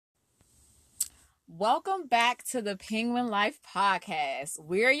Welcome back to the Penguin Life Podcast.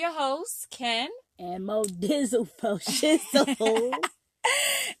 We're your hosts, Ken and Mo Dizzle for shizzle.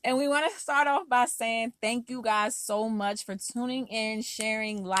 And we want to start off by saying thank you guys so much for tuning in,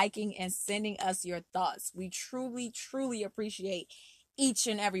 sharing, liking, and sending us your thoughts. We truly, truly appreciate each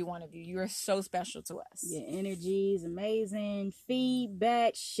and every one of you. You are so special to us. Your energy is amazing.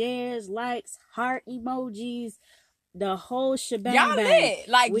 Feedback, shares, likes, heart emojis. The whole shebang. Y'all lit.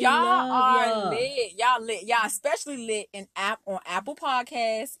 Like, we y'all are y'all. lit. Y'all lit. Y'all especially lit on Apple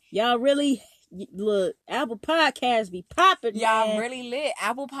Podcasts. Y'all really, look, Apple Podcasts be popping, Y'all man. really lit.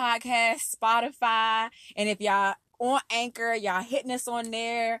 Apple Podcasts, Spotify. And if y'all on Anchor, y'all hitting us on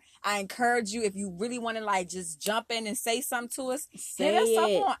there. I encourage you, if you really want to like just jump in and say something to us, hit us up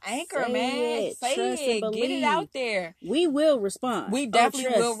on Anchor, man. Say it. Get it out there. We will respond. We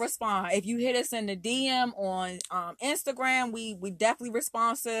definitely will respond. If you hit us in the DM on Instagram, we definitely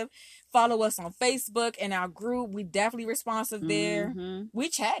responsive. Follow us on Facebook and our group. We definitely responsive there. Mm-hmm. We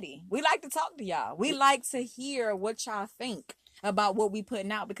chatty. We like to talk to y'all. We like to hear what y'all think about what we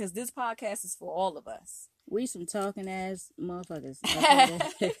putting out, because this podcast is for all of us. We some talking ass motherfuckers.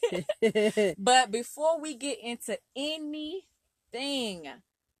 But before we get into anything,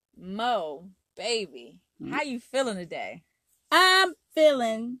 Mo, baby, how you feeling today? I'm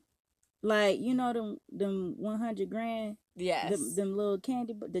feeling like, you know, them 100 grand. Yes. Them little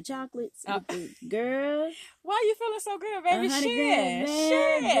candy, the chocolates. With the girl. Why you feeling so good, baby? 100 grand,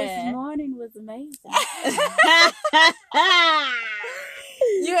 man. This morning was amazing.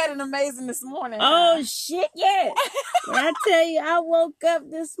 You had an amazing this morning. Oh, shit, yeah. When I tell you, I woke up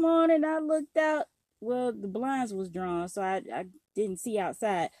this morning, I looked out. Well, the blinds was drawn, so I didn't see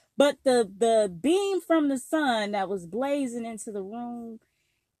outside. But the beam from the sun that was blazing into the room,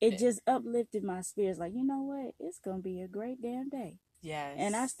 it just uplifted my spirits. Like, you know what? It's going to be a great damn day. Yes.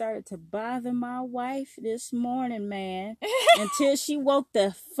 And I started to bother my wife this morning, man, until she woke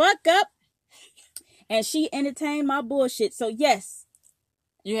the fuck up and she entertained my bullshit. So, yes.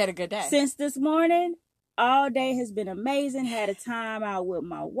 You had a good day. Since this morning, all day has been amazing. Had a time out with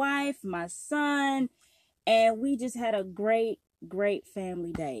my wife, my son, and we just had a great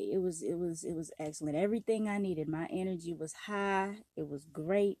family day. It was excellent. Everything I needed. My energy was high. It was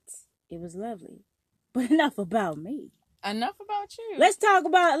great. It was lovely. But enough about me. Enough about you. Let's talk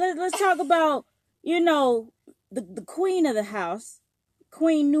about you know, the queen of the house.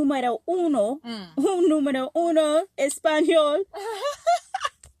 Queen numero uno. Numero uno español.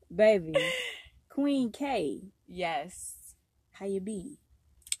 Baby. Queen K. Yes. How you be?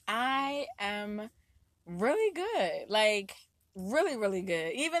 I am really good. Like, really, really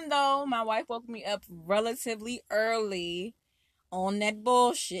good. Even though my wife woke me up relatively early on that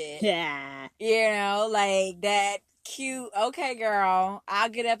bullshit. Yeah. You know, like that cute, okay, girl, I'll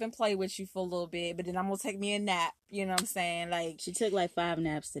get up and play with you for a little bit, but then I'm gonna take me a nap. You know what I'm saying? Like, she took like 5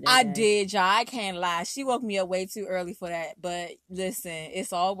 naps today. I did, y'all. I can't lie. She woke me up way too early for that. But listen,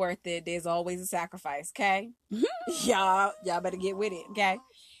 it's all worth it. There's always a sacrifice, okay? Y'all better get with it, okay?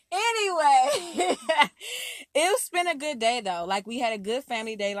 Anyway, it's been a good day though. Like, we had a good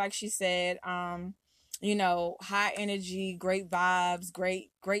family day, like she said. You know, high energy, great vibes, great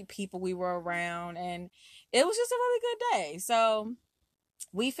people we were around, and it was just a really good day. So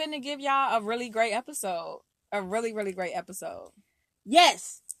we finna give y'all a really great episode. A really, really great episode.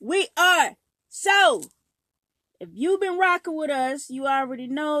 Yes, we are. So, if you've been rocking with us, you already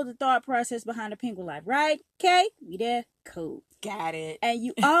know the thought process behind the Penguin Life, right? Okay? We there? Cool. Got it. And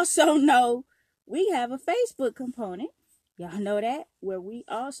you also know we have a Facebook component. Y'all know that? Where we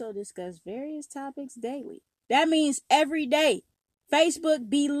also discuss various topics daily. That means every day. Facebook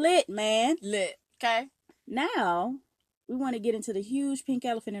be lit, man. Lit. Okay? Now, we want to get into the huge pink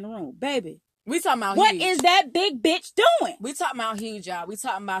elephant in the room. Baby. We talking about what huge. What is that big bitch doing? We talking about huge, y'all. We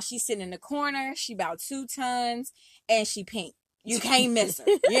talking about she's sitting in the corner. She about 2 tons and she pink. You can't miss her.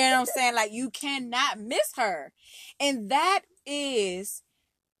 You know what I'm saying? Like, you cannot miss her. And that is,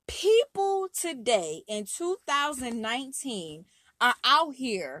 people today in 2019 are out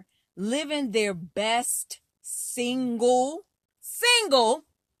here living their best single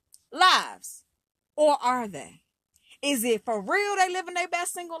lives. Or are they? Is it for real they living their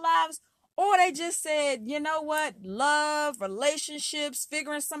best single lives? Or they just said, you know what? Love, relationships,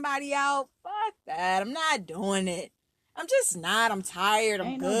 figuring somebody out. Fuck that. I'm not doing it. I'm just not. I'm tired.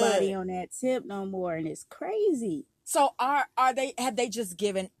 I'm good. Ain't nobody on that tip no more, and it's crazy. So have they just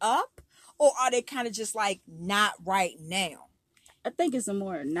given up? Or are they kind of just like, not right now? I think it's a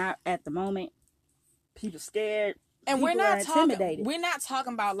more not at the moment. People scared. And people we're not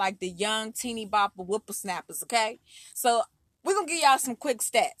talking about like the young teeny bopper whippersnappers, okay? So we're gonna give y'all some quick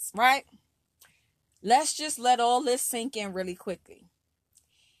stats, right? let's just let all this sink in really quickly.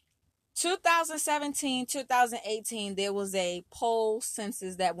 2017, 2018, there was a poll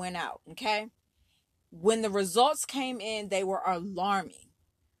census that went out, okay? When the results came in, they were alarming.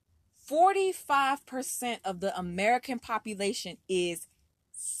 45% of the American population is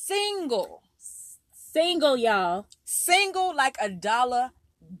single. Single, y'all. Single like a dollar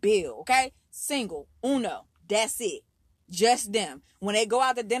bill, okay? Single. Uno. That's it. Just them. When they go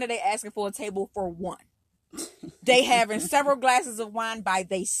out to dinner, they asking for a table for one. They having several glasses of wine by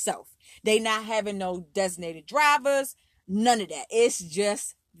theyself. They not having no designated drivers. None of that. It's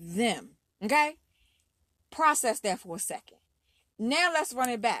just them. Okay? Process that for a second. Now let's run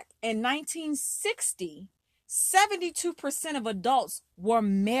it back. In 1960, 72% of adults were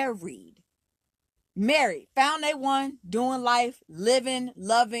married. Married. Found they one, doing life, living,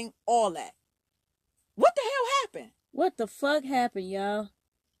 loving, all that. What the hell happened? What the fuck happened, y'all?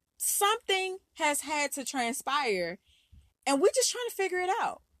 Something has had to transpire, and we're just trying to figure it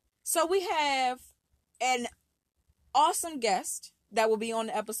out. So we have an awesome guest that will be on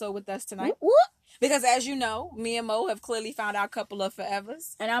the episode with us tonight. Whoop. Because as you know, me and Mo have clearly found our couple of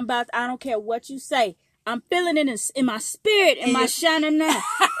forevers. And I don't care what you say. I'm feeling it in my spirit, in my shanana,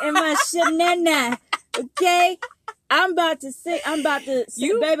 in my shanana. Okay? I'm about to sing,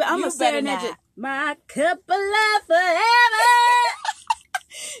 baby, I'm going to serenade you. My couple of forever.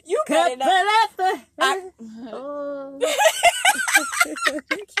 You better not. Oh.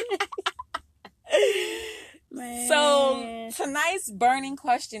 Man. So tonight's burning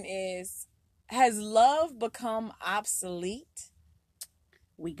question is, has love become obsolete?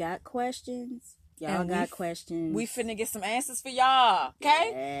 We got questions. Y'all got questions. We finna get some answers for y'all.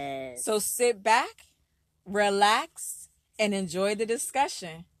 Okay? Yes. So sit back, relax, and enjoy the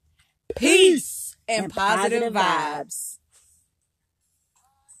discussion. Peace and positive vibes.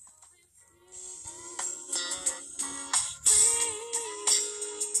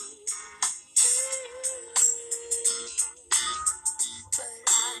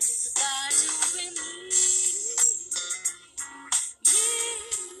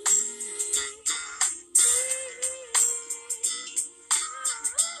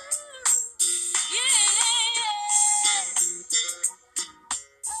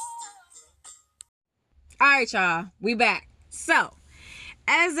 All right, y'all, we back. So,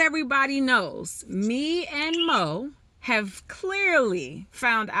 as everybody knows, me and Mo have clearly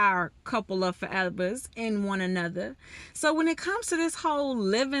found our couple of forevers in one another. So when it comes to this whole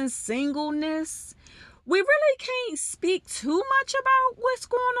living singleness, we really can't speak too much about what's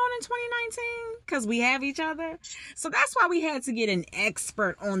going on in 2019 because we have each other. So that's why we had to get an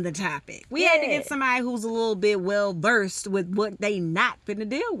expert on the topic. We had to get somebody who's a little bit well versed with what they not finna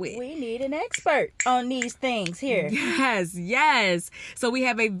deal with. We need an expert on these things here. Yes. So we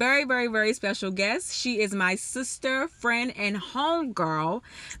have a very, very, very special guest. She is my sister, friend, and homegirl,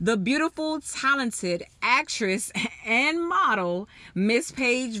 the beautiful, talented actress and model, Miss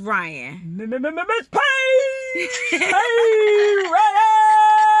Paige Ryan. Miss Paige!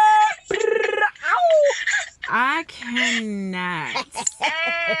 I cannot.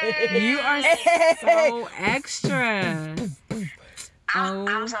 You are so extra.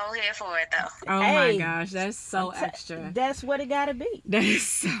 I'm so here for it though. Oh my gosh, that's so extra. That's what it gotta be. That is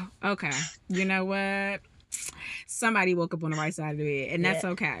so okay. You know what? Somebody woke up on the right side of the bed, and that's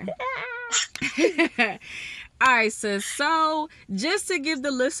okay. All right, sis. So just to give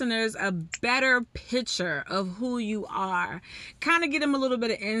the listeners a better picture of who you are, kind of give them a little bit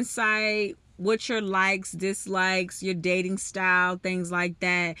of insight, what your likes, dislikes, your dating style, things like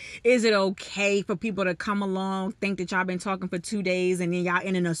that. Is it okay for people to come along, think that y'all been talking for 2 days and then y'all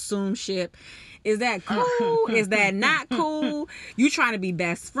in an assumed ship? Is that cool? Is that not cool? You trying to be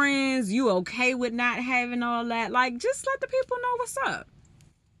best friends? You okay with not having all that? Like, just let the people know what's up.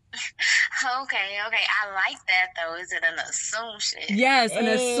 Okay. I like that though. Is it an assume shit? Yes, an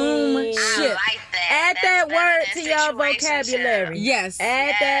assume shit. I like that. Add that word to your vocabulary. Yes.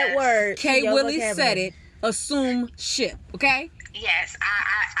 Add that word. K. Willie said it. Assume shit. Okay? Yes,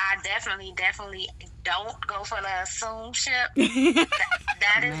 I definitely don't go for the assume ship.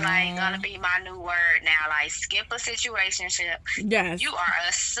 That is like gonna be my new word now. Like skip a situationship. Yes. You are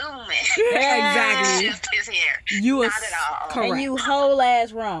assuming. Exactly. Ship is here. You not at all. Correct. And you whole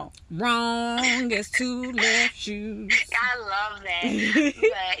ass wrong. Wrong as two left shoes. I love that.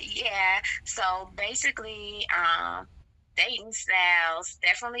 But yeah, so basically, dating styles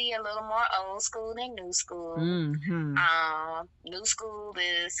definitely a little more old school than new school. Mm-hmm. New school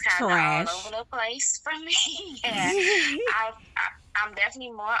is kind of all over the place for me. Yeah, I'm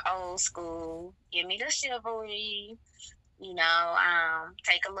definitely more old school. Give me the chivalry,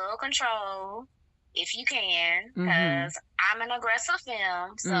 take a little control. if you can, because I'm an aggressive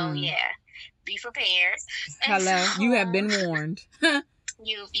femme. So yeah, be prepared. And Hello, so, you have been warned.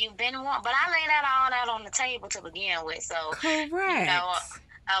 You've been warned, but I lay that all out on the table to begin with. So Correct. you know,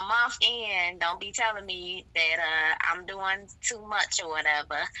 a month in, don't be telling me that I'm doing too much or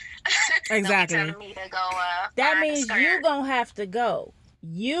whatever. Exactly. Don't be telling me to go. That find a means skirt. you gonna have to go.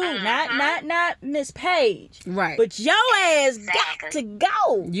 You, not Miss Page, Right. but your ass Exactly. got to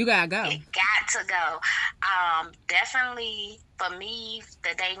go. You gotta go. It got to go. Definitely for me,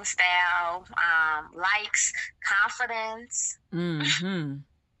 the dating style likes confidence.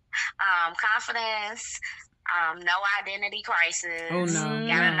 Confidence. No identity crisis. Oh no.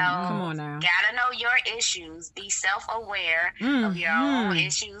 Gotta know. Come on now. Gotta know your issues. Be self-aware of your own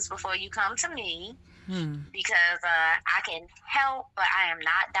issues before you come to me. Because I can help, but I am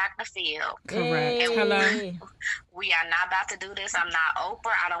not Dr. Phil. Correct. Hey. Hello. We are not about to do this. I'm not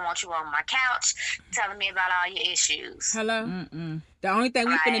Oprah. I don't want you on my couch telling me about all your issues. Hello. The only thing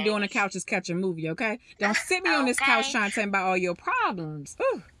we finna do on the couch is catch a movie, okay? Don't sit me on this couch trying to tell me about all your problems.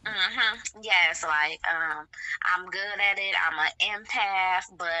 Ooh. Yes, like I'm good at it. I'm an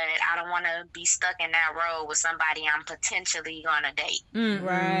empath, but I don't want to be stuck in that role with somebody I'm potentially gonna date.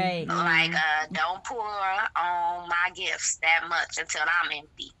 Right. Like, don't pour on my gifts that much until I'm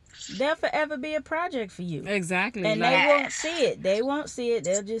empty. They'll forever be a project for you. Exactly. And like, they won't see it. They won't see it.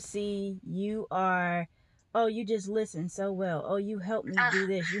 They'll just see you are, oh, you just listen so well. Oh, you help me do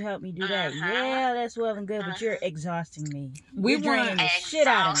this. You help me do that. Yeah, that's well and good, but you're exhausting me. We You're draining want the shit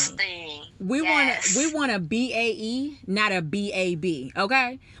out of me. we want a BAE, not a BAB,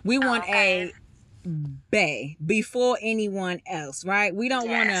 okay? We want a bae before anyone else, right? We don't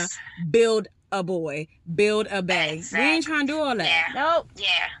want to build a boy, build a bae. Exactly. We ain't trying to do all that. Yeah. Nope.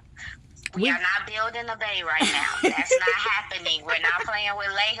 Yeah. We are not building a bay right now. That's not happening. We're not playing with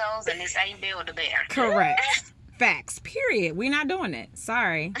Legos, and this ain't Build-A-Bear. Correct. Facts. Period. We're not doing it.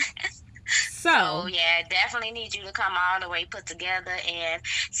 Sorry. So, yeah, definitely need you to come all the way put together. And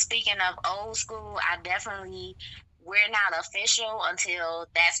speaking of old school, we're not official until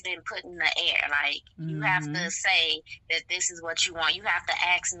that's been put in the air. Like, you have to say that this is what you want. You have to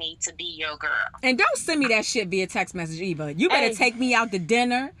ask me to be your girl. And don't send me that shit via text message either. You better take me out to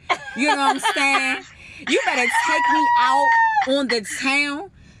dinner. You know what I'm saying? You better take me out on the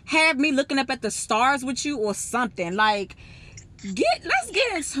town. Have me looking up at the stars with you or something. Like, let's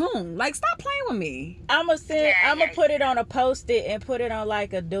get in tune. Like, stop playing with me. I'm gonna put it on a post-it and put it on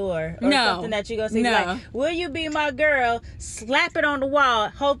like a door or something that you gonna see. Like, will you be my girl? Slap it on the wall.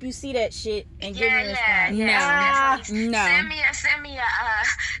 Hope you see that shit and give me a response. No. Send me a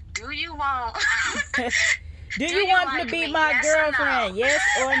do you want Do you want to be my girlfriend? Yes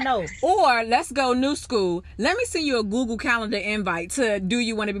or no? Or let's go new school. Let me send you a Google Calendar invite to do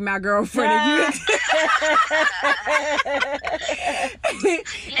you want to be my girlfriend?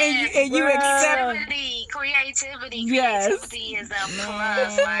 And you accept creativity is a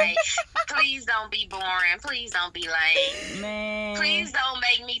plus. Like, please don't be boring. Please don't be lame. Man. Please don't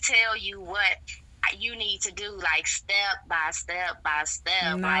make me tell you what you need to do, like step by step by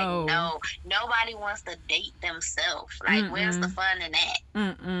step. Like, no, nobody wants to date themselves. Like, where's the fun in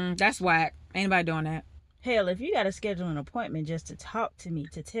that? That's whack. Ain't nobody doing that. Hell, if you gotta schedule an appointment just to talk to me,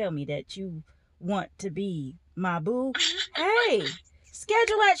 to tell me that you want to be my boo, hey,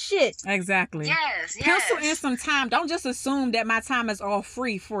 schedule that shit. Exactly. Yes. Pencil in some time. Don't just assume that my time is all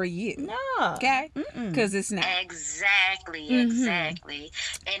free for you. No. Okay? Because it's not. Exactly.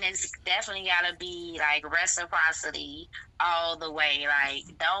 And it's definitely gotta be like reciprocity all the way. Like,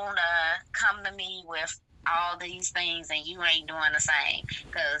 don't come to me with all these things and you ain't doing the same,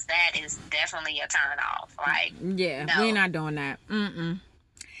 because that is definitely a turn off. Like, we're not doing that.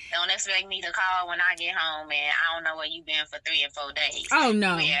 Don't expect me to call when I get home and I don't know where you've been for 3 or 4 days. Oh,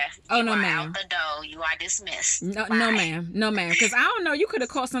 no. You no, are ma'am. out the door. You are dismissed. No, ma'am. No, ma'am. Because I don't know. You could have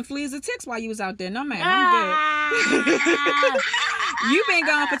caught some fleas or ticks while you was out there. No, ma'am. I'm good. You been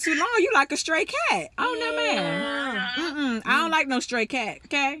gone for too long. You like a stray cat. Oh, no, ma'am. I don't like no stray cat.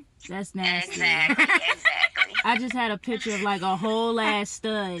 Okay? That's nasty. Exactly. I just had a picture of like a whole ass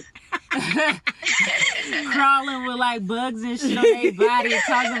stud crawling with like bugs and shit on their body,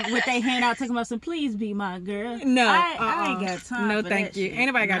 talking with their hand out, talking about some, please be my girl. No, I ain't got time. No, for thank that you. shit. Ain't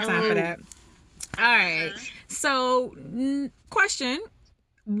nobody got time for that. All right. So, question: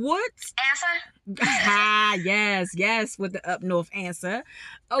 what? Answer? Yes, with the up north answer.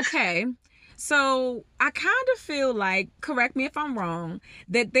 Okay. So I kind of feel like, correct me if I'm wrong,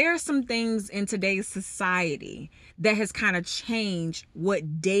 that there are some things in today's society that has kind of changed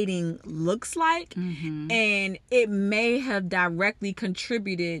what dating looks like. And it may have directly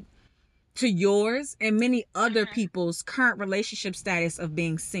contributed to yours and many other people's current relationship status of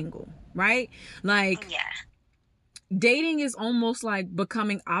being single, right? Like, Yeah. dating is almost like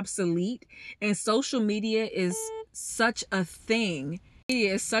becoming obsolete, and social media is such a thing. It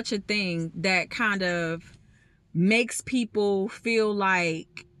is such a thing that kind of makes people feel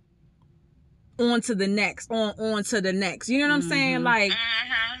like on to the next, on to the next. You know what I'm saying? Like,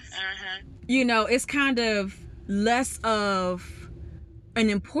 you know, it's kind of less of an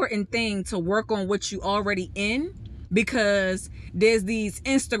important thing to work on what you already in, because there's these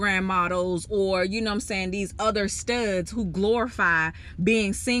Instagram models, or, you know what I'm saying, these other studs who glorify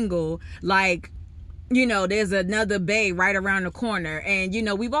being single. Like, you know, there's another bay right around the corner, and, you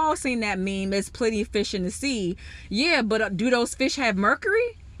know, we've all seen that meme, there's plenty of fish in the sea. Yeah, but do those fish have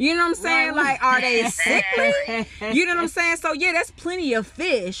mercury? You know what I'm saying? Right. Like, are they sickly? You know what I'm saying? So yeah, that's plenty of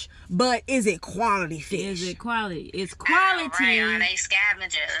fish, but is it quality fish? Is it quality? It's quality. Right. Are they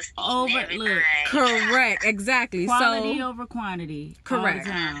scavengers? Over, look. Correct, exactly. Quality So over quantity. correct.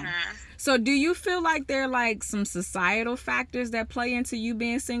 All the time. So do you feel like there are like some societal factors that play into you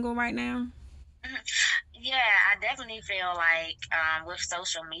being single right now? Yeah, I definitely feel like with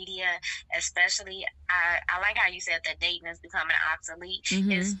social media, especially, I like how you said that dating is becoming obsolete.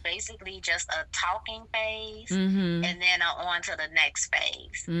 It's basically just a talking phase, and then on to the next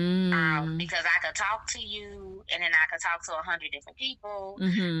phase. Because I could talk to you, and then I could talk to 100 different people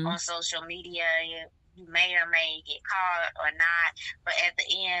on social media. You may or may get caught or not, but at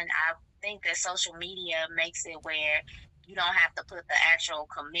the end, I think that social media makes it where you don't have to put the actual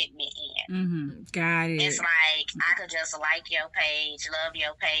commitment in. Got it. It's like, I could just like your page, love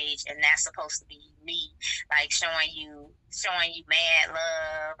your page, and that's supposed to be me, like showing you mad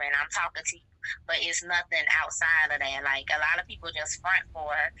love, and I'm talking to you, but it's nothing outside of that. Like, a lot of people just front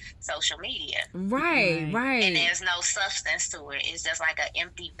for social media. Right. And there's no substance to it. It's just like an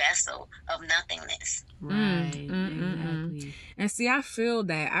empty vessel of nothingness. Right. Exactly. And see, I feel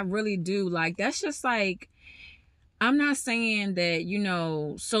that. I really do. Like, that's just like, I'm not saying that, you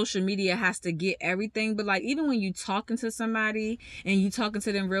know, social media has to get everything, but like, even when you talking to somebody and you talking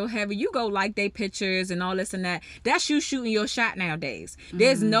to them real heavy, you go like their pictures and all this and that. That's you shooting your shot nowadays.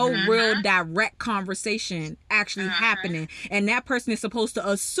 There's no real direct conversation actually happening. And that person is supposed to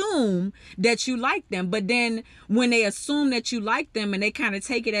assume that you like them. But then when they assume that you like them and they kind of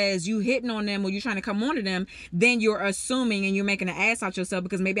take it as you hitting on them or you trying to come on to them, then you're assuming and you're making an ass out yourself,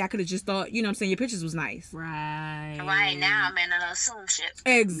 because maybe I could have just thought, you know what I'm saying, your pictures was nice. Right now, I'm in an assume shit.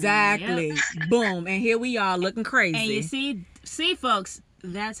 Exactly. Boom. And here we are looking crazy. And you see, folks,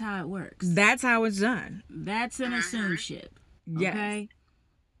 that's how it works. That's how it's done. That's an assume ship. Yes. Okay?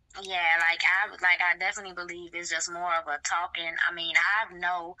 Yeah, I definitely believe it's just more of a talking. I mean, I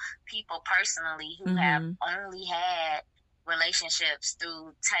know people personally who have only had relationships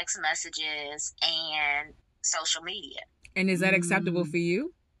through text messages and social media. And is that acceptable for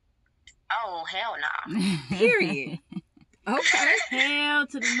you? Oh, hell no. Period. Okay. Hell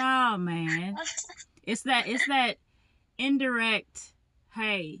to the no, man. It's that indirect,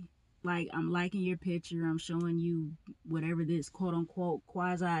 hey, like, I'm liking your picture, I'm showing you whatever this quote unquote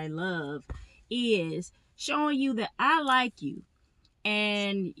quasi love is, showing you that I like you.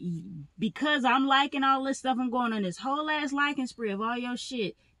 And because I'm liking all this stuff, I'm going on this whole ass liking spree of all your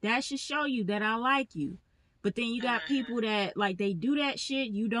shit. That should show you that I like you. But then you got people that, like, they do that shit,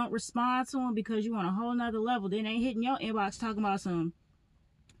 you don't respond to them because you on a whole nother level. Then they hitting your inbox talking about some,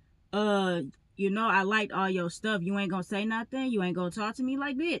 you know, I liked all your stuff. You ain't gonna say nothing. You ain't gonna talk to me.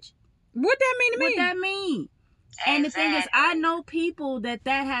 Like, bitch. What that mean to me? What that mean? And the thing is, I know people that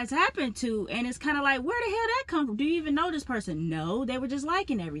has happened to, and it's kind of like, where the hell that come from? Do you even know this person? No, they were just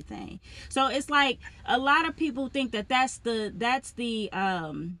liking everything. So it's like, a lot of people think that that's the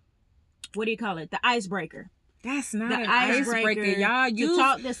what do you call it? The icebreaker. That's not an icebreaker, y'all. To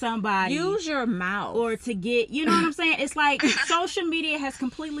talk to somebody. Use your mouth. Or to get, you know what I'm saying? It's like social media has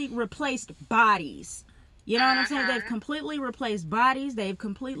completely replaced bodies. You know what I'm saying? They've completely replaced bodies. They've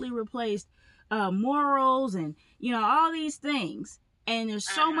completely replaced morals and, you know, all these things. And there's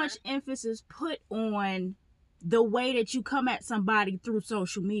so much emphasis put on the way that you come at somebody through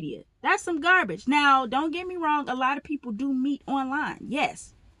social media. That's some garbage. Now, don't get me wrong. A lot of people do meet online.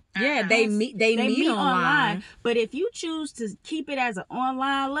 Yes. Yeah, they meet online. But if you choose to keep it as an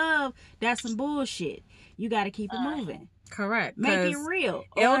online love, that's some bullshit. You got to keep it moving. Correct. Make it real.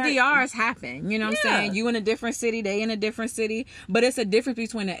 LDRs happen. You know what I'm saying? You in a different city, they in a different city. But it's a difference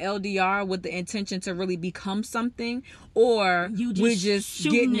between an LDR with the intention to really become something, or we're just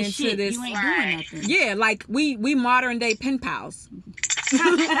getting into shit. this. You ain't doing nothing. Yeah, like we modern day pen pals.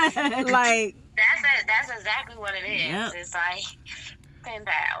 Like that's exactly what it is. Yep. It's like pen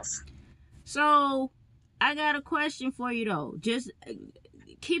pals. So I got a question for you though. Just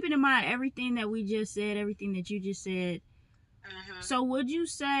keeping in mind everything that we just said, everything that you just said. So would you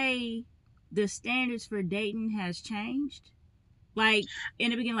say the standards for dating has changed? Like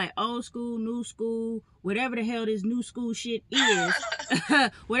in the beginning, like old school, new school, whatever the hell this new school shit is,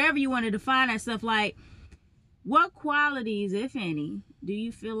 whatever you want to define that stuff. Like, what qualities, if any, do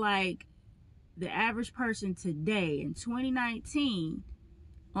you feel like the average person today in 2019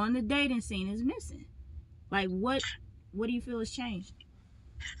 on the dating scene is missing? Like, what do you feel has changed?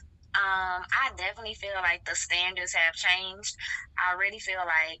 I definitely feel like the standards have changed. I really feel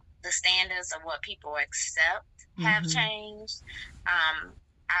like the standards of what people accept have changed.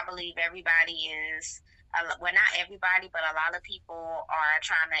 I believe everybody is, well, not everybody, but a lot of people are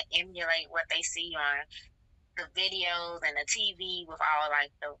trying to emulate what they see on the videos and the TV with all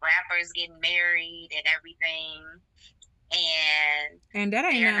like the rappers getting married and everything. And that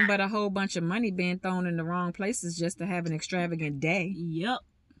ain't nothing but a whole bunch of money being thrown in the wrong places just to have an extravagant day. Yep.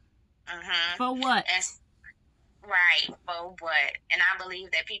 For what? Right, for what? And I believe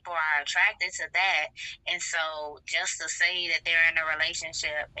that people are attracted to that. And so just to say that they're in a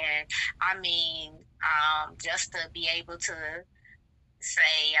relationship, and I mean, just to be able to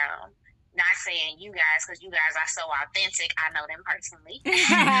say, not saying you guys, because you guys are so authentic. I know them personally.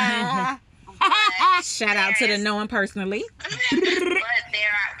 Shout out to the knowing personally. But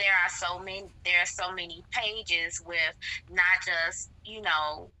there are so many pages with not just, you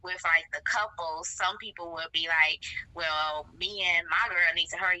know, with like the couples. Some people would be like, well, me and my girl need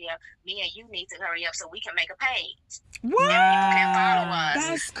to hurry up, me and you need to hurry up so we can make a page. What? And people can follow us.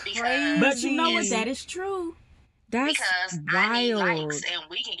 That's crazy. But you know what? That is true. That's because wild. I need likes, and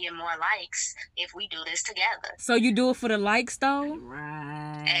we can get more likes if we do this together. So you do it for the likes, though?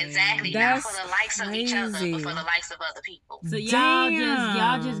 Right. Exactly. That's not for the likes of each other, but for the likes of other people. So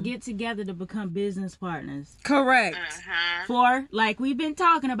y'all just get together to become business partners. Correct. For, like we've been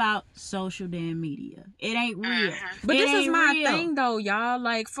talking about, social damn media. It ain't real. But this is my thing, though, y'all.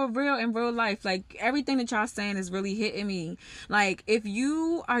 Like, for real, in real life, like, everything that y'all saying is really hitting me. Like, if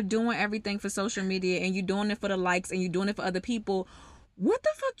you are doing everything for social media and you're doing it for the likes and you're doing it for other people, what the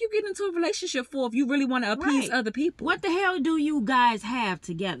fuck you get into a relationship for if you really want to appease other people? What the hell do you guys have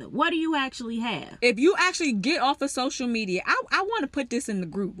together? What do you actually have? If you actually get off of social media, I want to put this in the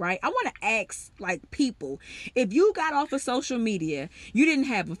group, right? I want to ask, like, people, if you got off of social media, you didn't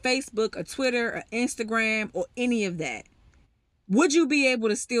have a Facebook, a Twitter, or Instagram, or any of that, would you be able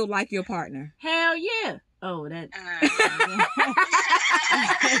to still like your partner? Hell yeah. Oh, that...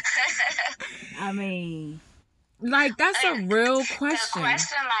 I mean... Like, that's a real question. The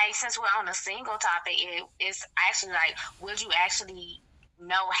question, like, since we're on a single topic, it's actually like, would you actually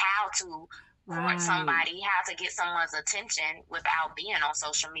know how to court somebody, how to get someone's attention without being on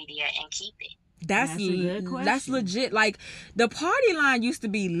social media and keep it? That's a good question. That's legit. Like, the party line used to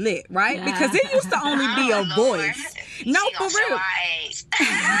be lit, right? Yeah. Because it used to only be a voice. No, for real.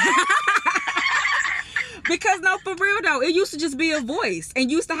 Because no, for real though, it used to just be a voice,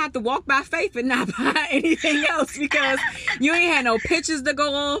 and you used to have to walk by faith and not by anything else, because you ain't had no pictures to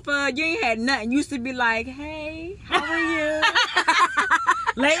go off of. You ain't had nothing. You used to be like, hey, how are you?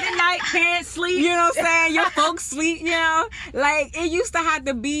 Late at night, can't sleep. You know what I'm saying? Your folks sleep, you know? Like, it used to have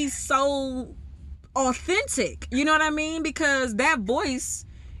to be so authentic. You know what I mean? Because that voice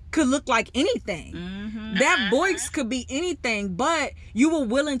could look like anything. That voice could be anything, but you were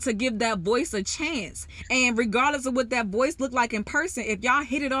willing to give that voice a chance. And regardless of what that voice looked like in person, if y'all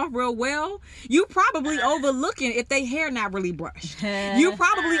hit it off real well, you probably overlooking if they hair not really brushed. You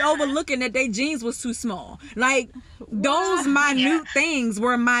probably overlooking that they jeans was too small. Like, those minute things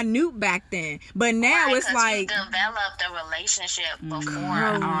were minute back then. But now it's like, you developed a relationship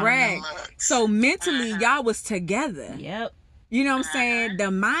before. Correct. So mentally, y'all was together. Yep. You know what I'm saying? The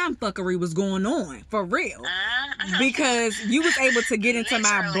mind fuckery was going on for real, because you was able to get into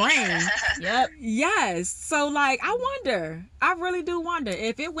my brain. Yep. Yes. So, like, I really do wonder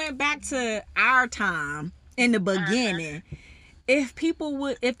if it went back to our time in the beginning, if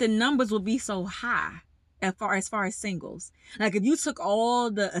the numbers would be so high as far as singles. Like, if you took all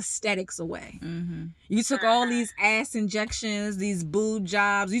the aesthetics away, you took all these ass injections, these boob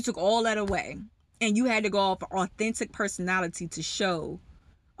jobs, you took all that away, and you had to go off authentic personality to show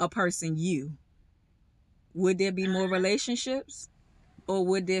a person you, would there be more relationships, or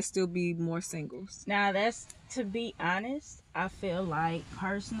would there still be more singles? Now, that's, to be honest, I feel like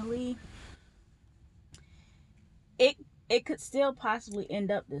personally, it could still possibly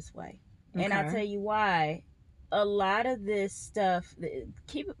end up this way. Okay. And I'll tell you why. A lot of this stuff,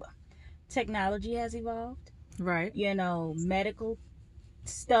 technology has evolved. Right. You know, medical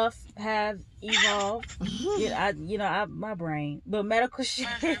stuff have evolved. My brain, but medical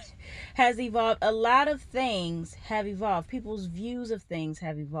shit has evolved. A lot of things have evolved. People's views of things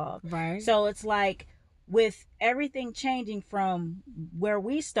have evolved. Right. So it's like with everything changing from where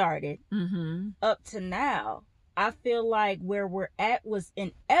we started up to now, I feel like where we're at was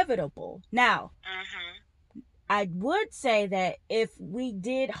inevitable. Now, I would say that if we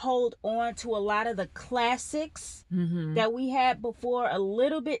did hold on to a lot of the classics that we had before a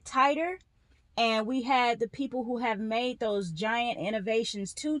little bit tighter, and we had the people who have made those giant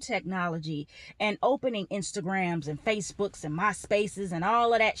innovations to technology and opening Instagrams and Facebooks and MySpaces and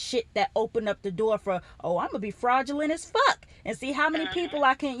all of that shit that opened up the door for, I'm going to be fraudulent as fuck and see how many people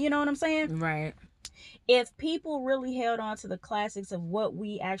I can, you know what I'm saying? Right. If people really held on to the classics of what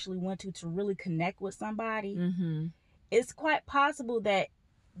we actually went to really connect with somebody, it's quite possible that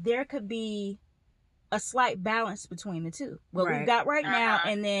there could be a slight balance between the two. What we've got right now,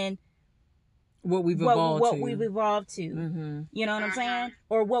 and then what we've evolved to. You know what I'm saying?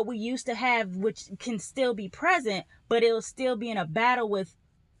 Or what we used to have, which can still be present, but it'll still be in a battle with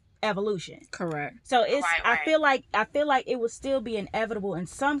evolution. Correct. So it's I feel like it would still be inevitable in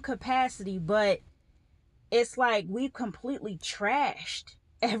some capacity, but it's like we've completely trashed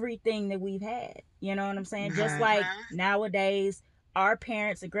everything that we've had. You know what I'm saying? Just like nowadays, our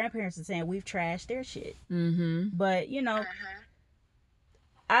parents and grandparents are saying we've trashed their shit. But,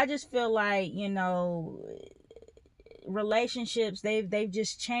 I just feel like, relationships, they've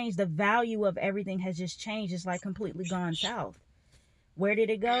just changed. The value of everything has just changed. It's like completely gone south. Where did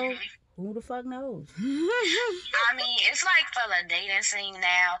it go? Who the fuck knows? I mean, it's like for the dating scene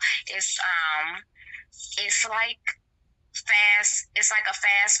now, it's like a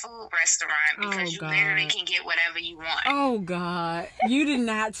fast food restaurant because you literally can get whatever you want. Oh God, you did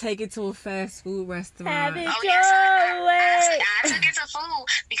not take it to a fast food restaurant. Have it oh yes, I took it to food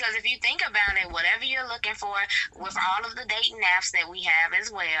because if you think about it, whatever you're looking for with all of the dating apps that we have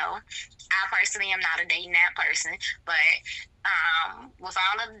as well. I personally am not a dating app person, but with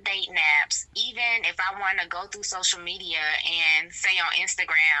all of the dating apps, even if I want to go through social media and say on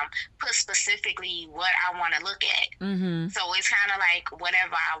Instagram, put specifically what I want to look at. So it's kind of like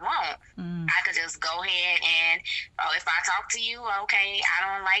whatever I want. I could just go ahead and, if I talk to you, okay, I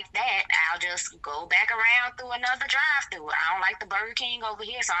don't like that. I'll just go back around through another drive-through. I don't like the Burger King over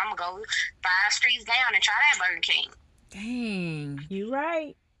here, so I'm going to go 5 streets down and try that Burger King. Dang. You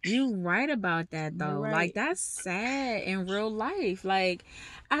right. You right about that though. Right. Like that's sad in real life. Like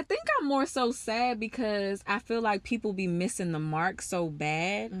I think I'm more so sad because I feel like people be missing the mark so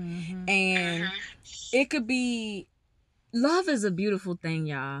bad. And it could be, love is a beautiful thing,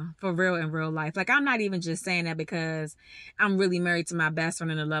 y'all, for real in real life. Like I'm not even just saying that because I'm really married to my best friend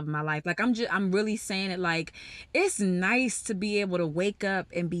and the love of my life. Like I'm really saying it like it's nice to be able to wake up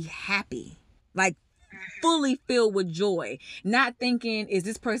and be happy. Like fully filled with joy, not thinking, is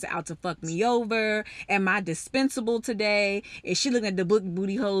this person out to fuck me over? Am I dispensable today? Is she looking at the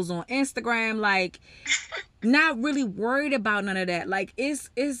booty holes on Instagram? Like, not really worried about none of that. Like, it's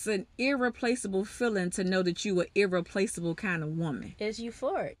an irreplaceable feeling to know that you an irreplaceable kind of woman. It's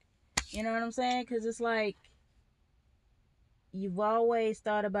euphoric. You know what I'm saying? Because it's like you've always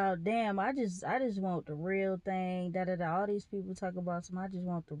thought about, damn, I just want the real thing. All these people talk about I just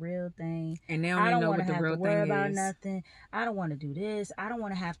want the real thing. And they don't even know what the real thing is. I don't want to have to worry about nothing. I don't want to do this. I don't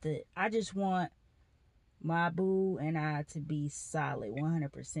want to have to. I just want my boo and I to be solid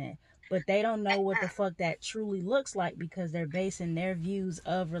 100%. But they don't know what the fuck that truly looks like because they're basing their views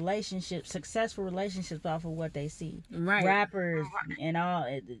of relationships, successful relationships, off of what they see. Right. Rappers and all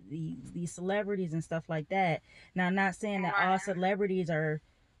these celebrities and stuff like that. Now, I'm not saying that all celebrities are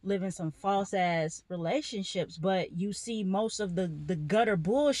living some false ass relationships, but you see most of the gutter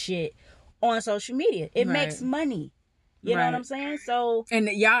bullshit on social media. It makes money. You know what I'm saying? So, and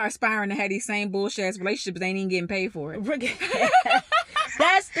y'all are aspiring to have these same bullshit ass relationships, they ain't even getting paid for it.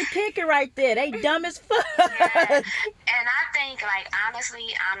 That's the kicker right there. They dumb as fuck. Yeah. And I think, like,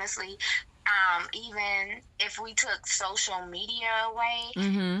 honestly, even if we took social media away,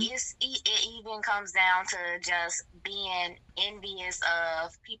 it even comes down to just being envious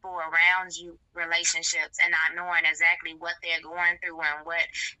of people around you, relationships, and not knowing exactly what they're going through and what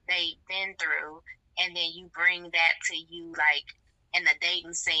they've been through. And then you bring that to you, like, in the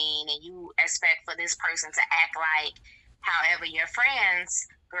dating scene, and you expect for this person to act like however your friend's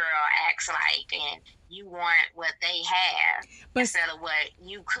girl acts like, and you want what they have instead of what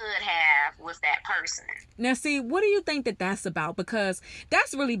you could have with that person. Now, see, what do you think that's about? Because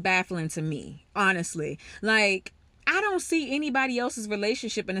that's really baffling to me, honestly. Like, I don't see anybody else's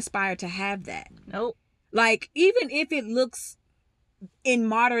relationship and aspire to have that. Nope. Like, even if it looks in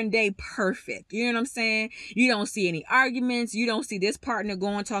modern day perfect. You know what I'm saying? You don't see any arguments. You don't see this partner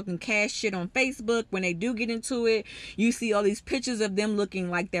going talking cash shit on Facebook when they do get into it. You see all these pictures of them looking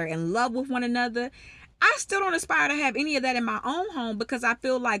like they're in love with one another. I still don't aspire to have any of that in my own home because I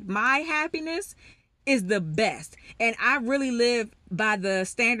feel like my happiness is the best. And I really live by the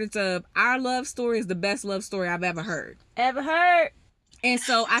standards of our love story is the best love story I've ever heard. And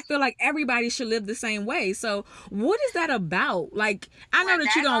so I feel like everybody should live the same way. So what is that about? Like, I know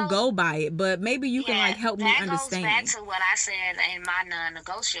that you don't go by it, but maybe you can like help me understand. That goes back to what I said in my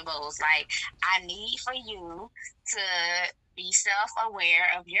non-negotiables. Like, I need for you to be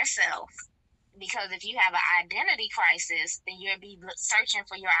self-aware of yourself. Because if you have an identity crisis, then you'll be searching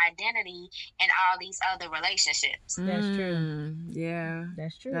for your identity in all these other relationships. That's true. Yeah.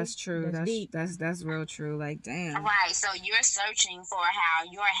 That's true. That's true. That's deep. That's real true. Like, damn. Right. So you're searching for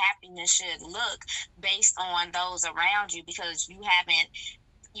how your happiness should look based on those around you because you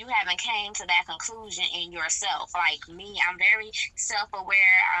haven't came to that conclusion in yourself. Like me, I'm very self-aware.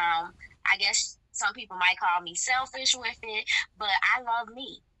 I guess some people might call me selfish with it, but I love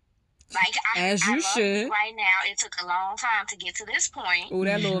me. Like, I love me right now. It took a long time to get to this point. Oh,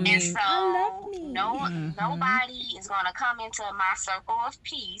 that little mean. And so, nobody is going to come into my circle of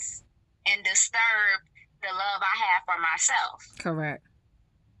peace and disturb the love I have for myself. Correct.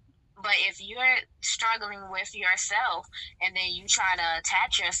 But if you're struggling with yourself and then you try to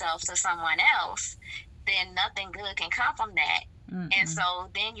attach yourself to someone else, then nothing good can come from that. And so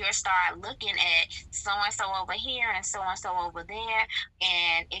then you'll start looking at so-and-so over here and so-and-so over there.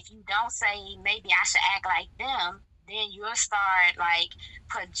 And if you don't say, maybe I should act like them, then you'll start like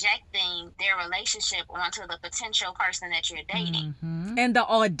projecting their relationship onto the potential person that you're dating. And the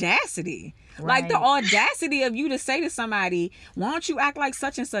audacity. Like the audacity of you to say to somebody, why don't you act like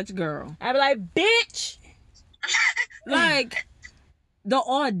such and such girl? I'd be like, bitch. Like the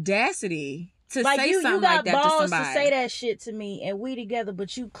audacity. To like say you something got like that balls to say that shit to me and we together,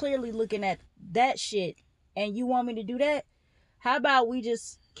 but you clearly looking at that shit and you want me to do that? How about we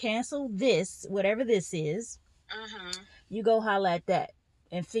just cancel this, whatever this is? You go holla at that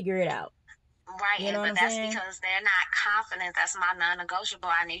and figure it out. Right, you know but that's because they're not confident. That's my non-negotiable.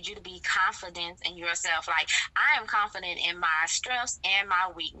 I need you to be confident in yourself. Like, I am confident in my strengths and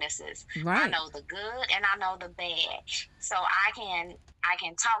my weaknesses. Right. I know the good and I know the bad. So I can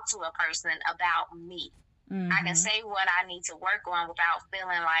talk to a person about me. I can say what I need to work on without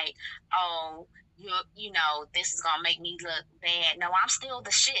feeling like, oh, you know, this is gonna make me look bad. No, I'm still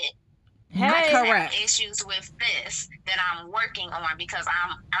the shit. I have issues with this that I'm working on because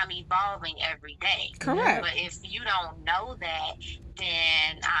I'm evolving every day. Correct. But if you don't know that,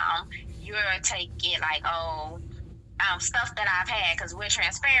 then you're taking it like, stuff that I've had, because we're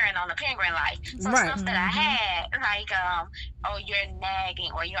transparent on the Penguin Life. So stuff that I had, like, you're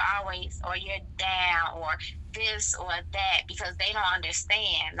nagging, or you're down, or this or that, because they don't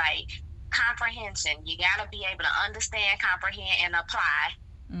understand. Like, comprehension. You gotta be able to understand, comprehend, and apply.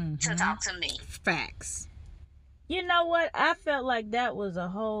 To talk to me. Facts. You know what? I felt like that was a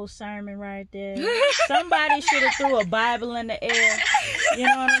whole sermon right there. Somebody should have threw a Bible in the air. You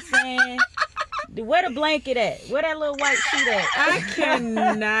know what I'm saying? Where the blanket at? Where that little white sheet at? I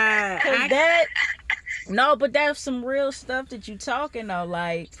cannot. No, but that's some real stuff that you talking though.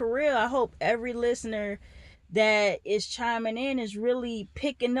 Like, for real, I hope every listener that is chiming in is really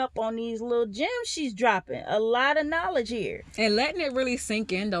picking up on these little gems she's dropping. A lot of knowledge here. And letting it really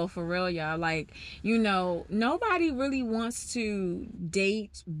sink in, though, for real, y'all. Like, you know, nobody really wants to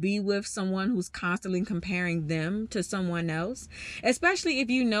be with someone who's constantly comparing them to someone else. Especially if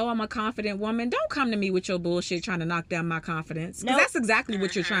you know I'm a confident woman. Don't come to me with your bullshit trying to knock down my confidence. Because that's exactly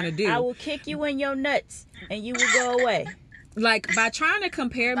what you're trying to do. I will kick you in your nuts and you will go away. Like, by trying to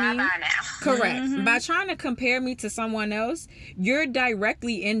compare me, correct. By trying to compare me to someone else, you're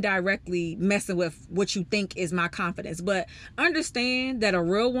indirectly messing with what you think is my confidence. But understand that a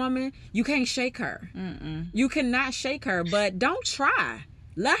real woman, you can't shake her. You cannot shake her, but don't try.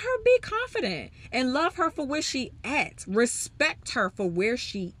 Let her be confident and love her for where she at. Respect her for where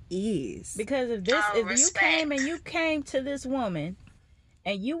she is. Because if you came to this woman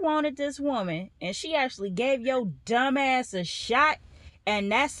and you wanted this woman, and she actually gave your dumb ass a shot,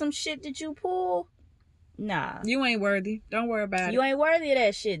 and that's some shit that you pull, nah. You ain't worthy. Don't worry about it. You ain't worthy of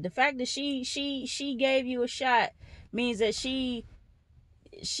that shit. The fact that she gave you a shot means that she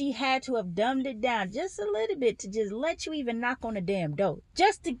had to have dumbed it down just a little bit to just let you even knock on the damn door.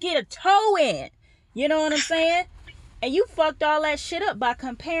 Just to get a toe in. You know what I'm saying? And you fucked all that shit up by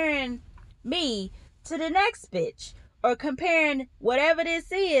comparing me to the next bitch. Or comparing whatever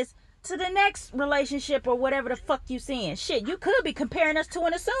this is to the next relationship or whatever the fuck you seeing. Shit, you could be comparing us to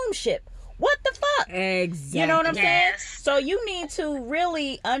an assumed ship. What the fuck? Exactly. You know what I'm saying? Yes. So you need to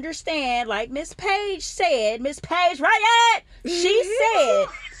really understand, like Miss Page said, Miss Page, right? She said,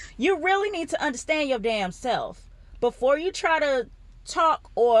 you really need to understand your damn self before you try to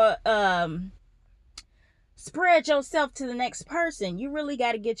talk or spread yourself to the next person. You really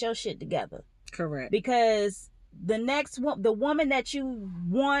got to get your shit together. Correct. Because the woman that you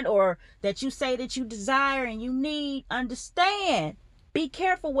want or that you say that you desire and you need, understand. Be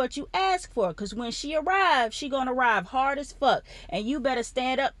careful what you ask for, because when she arrives, she gonna arrive hard as fuck, and you better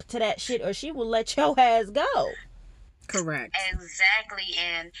stand up to that shit or she will let your ass go. Correct. Exactly.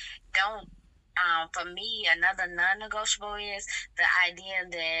 And don't for me, another non-negotiable is the idea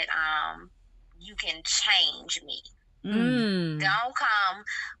that you can change me. Don't come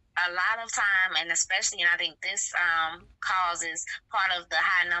a lot of time, and especially, and I think this causes part of the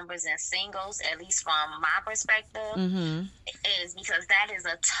high numbers in singles, at least from my perspective, is because that is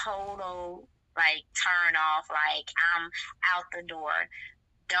a total like turn off. Like, I'm out the door.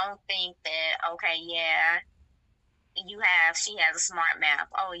 Don't think that, okay, yeah, she has a smart mouth.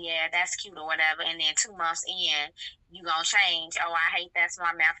 Oh yeah, that's cute or whatever. And then 2 months in, you gonna change. Oh, I hate that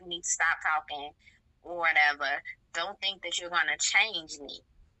smart mouth. You need to stop talking or whatever. Don't think that you're gonna change me.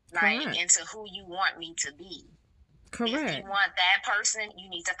 Like, Correct. into who you want me to be. Correct. If you want that person, you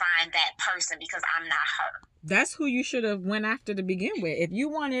need to find that person, because I'm not her. That's who you should have went after to begin with. If you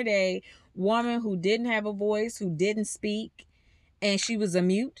wanted a woman who didn't have a voice, who didn't speak, and she was a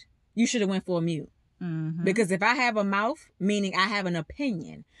mute, you should have went for a mute. Because if I have a mouth, meaning I have an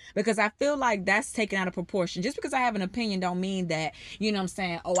opinion, because I feel like that's taken out of proportion. Just because I have an opinion don't mean that, you know what I'm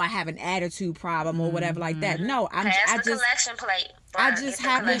saying, oh, I have an attitude problem or whatever like that. No, Pass the collection plate. I just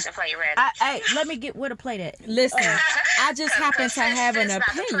happen. Collection plate ready. Hey, let me get where to play that. Listen, I just happen to have an Sis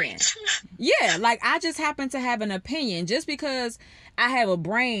about to opinion. preach. Yeah, like I just happen to have an opinion. Just because I have a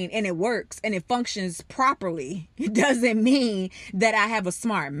brain and it works and it functions properly, it doesn't mean that I have a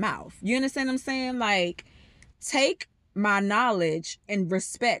smart mouth. You understand what I'm saying? Like, take my knowledge and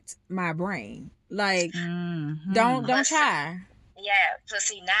respect my brain. Like, don't try. Yeah, so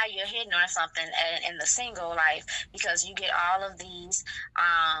see, now you're hitting on something in the single life, because you get all of these,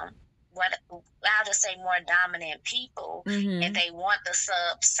 what I'll just say, more dominant people, and they want the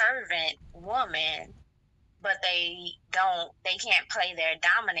subservient woman, but they can't play their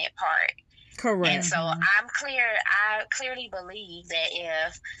dominant part. Correct. And so I clearly believe that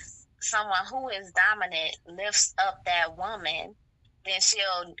if someone who is dominant lifts up that woman, then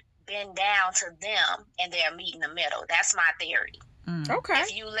she'll bend down to them and they'll meet in the middle. That's my theory. Okay.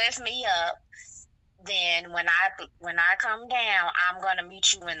 If you lift me up, then when I come down, I'm gonna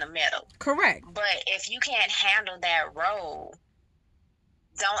meet you in the middle. Correct. But if you can't handle that role,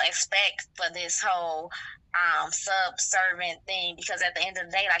 don't expect for this whole subservient thing, because at the end of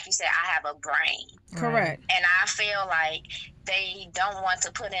the day, like you said, I have a brain. Correct. And I feel like they don't want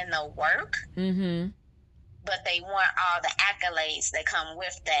to put in the work, but they want all the accolades that come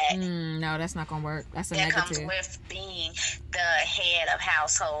with that. No, that's not gonna work. That's a that negative. comes with being the head of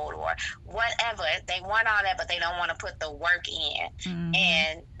household or whatever. They want all that, but they don't want to put the work in.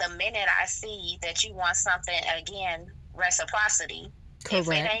 And the minute I see that you want something, again, reciprocity, Correct.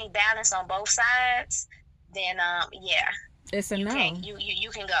 if it ain't balanced on both sides, then yeah, It's a no. you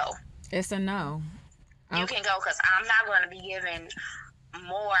can go. It's a no. You can go, because I'm not going to be given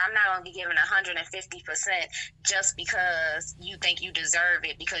more. I'm not going to be given 150% just because you think you deserve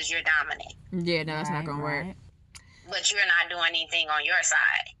it because you're dominant. Yeah, no, that's not gonna work. But you're not doing anything on your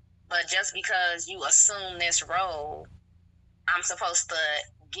side. But just because you assume this role, I'm supposed to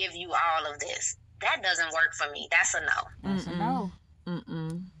give you all of this. That doesn't work for me. That's a no. That's a no.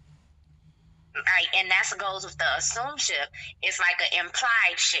 Right, and that goes with the assumed ship. It's like an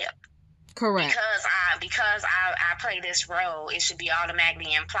implied ship. Correct. Because I play this role, it should be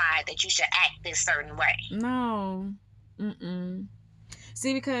automatically implied that you should act this certain way. No.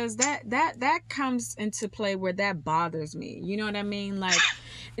 See, because that comes into play where that bothers me. You know what I mean? Like,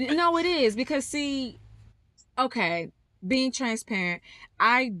 no, it is. Because, see, okay, being transparent,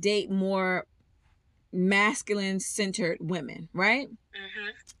 I date more masculine-centered women, right?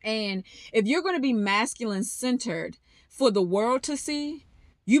 And if you're going to be masculine-centered for the world to see,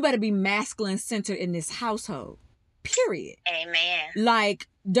 you better be masculine-centered in this household. Period. Amen. Like,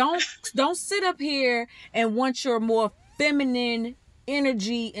 don't sit up here and want your more feminine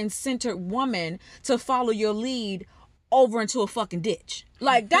energy and centered woman to follow your lead over into a fucking ditch.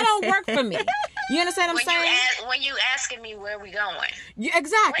 Like, that don't work for me. You understand what I'm saying? When you asking me where we going?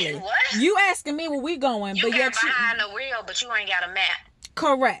 Exactly. Wait, what? You asking me where we going, You but got yet behind the wheel, but you ain't got a map.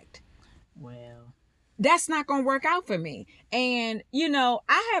 Correct. that's not going to work out for me. And, you know,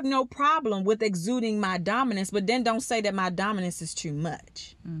 I have no problem with exuding my dominance, but then don't say that my dominance is too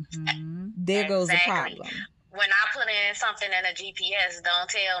much. Mm-hmm. There goes the problem. When I put in something in a GPS, don't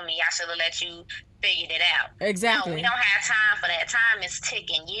tell me I should have let you figure it out. Exactly. No, we don't have time for that. Time is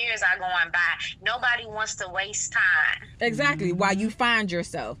ticking. Years are going by. Nobody wants to waste time. Exactly. Mm-hmm. While you find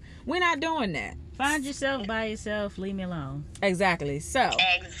yourself. We're not doing that. Find yourself by yourself. Leave me alone. Exactly. So.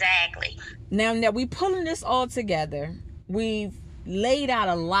 Exactly. Now that we pulling this all together, we've laid out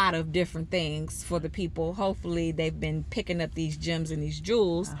a lot of different things for the people. Hopefully they've been picking up these gems and these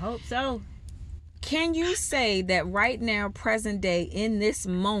jewels. I hope so. Can you say that right now, present day, in this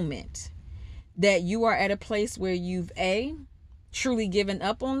moment, that you are at a place where you've A, truly given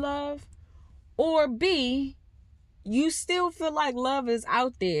up on love, or B, you still feel like love is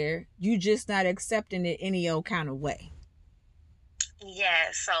out there, you just not accepting it any old kind of way?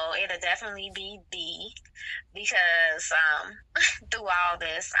 Yeah, so it'll definitely be B, because through all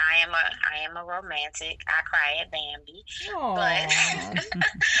this, I am a romantic. I cry at Bambi. Aww.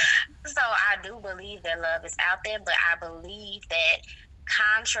 But so I do believe that love is out there, but I believe that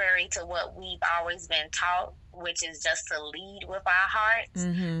contrary to what we've always been taught, which is just to lead with our hearts,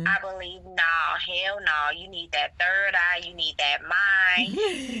 I believe, hell no. You need that third eye. You need that mind.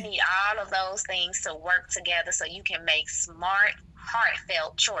 You need all of those things to work together so you can make smart,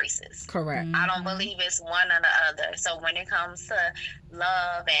 heartfelt choices. Correct. I don't believe it's one or the other. So when it comes to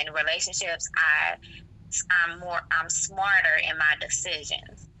love and relationships, I'm smarter in my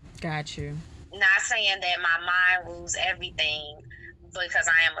decisions. Got you. Not saying that my mind rules everything, because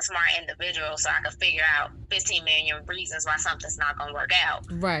I am a smart individual, so I can figure out 15 million reasons why something's not gonna work out.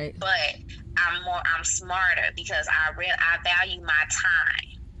 Right. But I'm smarter because I value my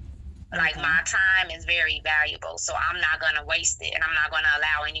time. Like, my time is very valuable, so I'm not gonna waste it, and I'm not gonna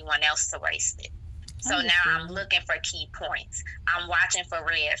allow anyone else to waste it. So now I'm looking for key points. I'm watching for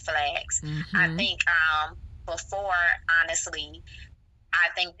red flags. I think before, honestly, I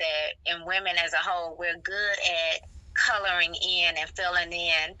think that in women as a whole, we're good at coloring in and filling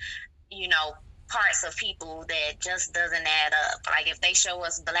in, you know, parts of people that just doesn't add up. Like, if they show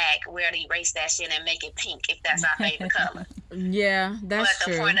us black, we'll erase that shit and make it pink if that's our favorite color. Yeah, that's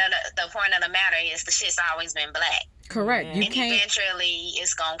true. But the point of the matter is the shit's always been black. Correct. Yeah. Eventually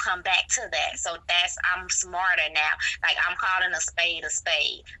it's gonna come back to that. So I'm smarter now. Like, I'm calling a spade a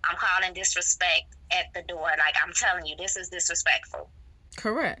spade. I'm calling disrespect at the door. Like, I'm telling you, this is disrespectful.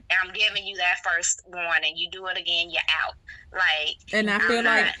 Correct. And I'm giving you that first warning. You do it again, you're out. Like, and I feel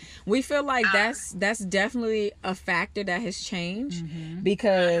like we feel like that's definitely a factor that has changed,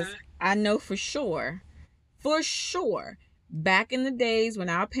 because I know for sure, back in the days when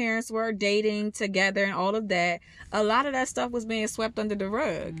our parents were dating together and all of that, a lot of that stuff was being swept under the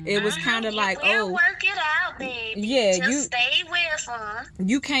rug. It was kind of like, we'll work it out, baby. Yeah, just stay with her.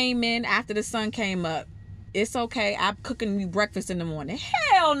 You came in after the sun came up. It's okay. I'm cooking you breakfast in the morning.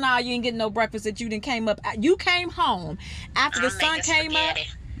 Hell no, you ain't getting no breakfast that you didn't came up. You came home after the sun came up.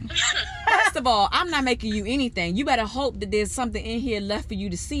 First of all, I'm not making you anything. You better hope that there's something in here left for you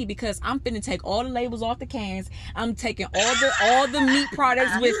to see, because I'm finna take all the labels off the cans. I'm taking all the meat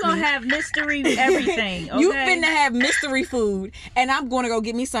products with me. You gonna have mystery everything. Okay? You finna have mystery food, and I'm gonna go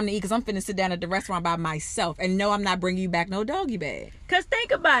get me something to eat, because I'm finna sit down at the restaurant by myself. And no, I'm not bringing you back no doggy bag. Cause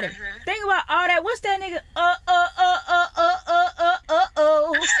think about it. Think about all that. What's that nigga?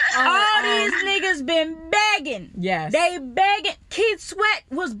 All these niggas been begging. Yes. They begging. Keith Sweat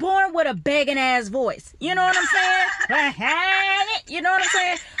was born with a begging ass voice. You know what I'm saying? You know what I'm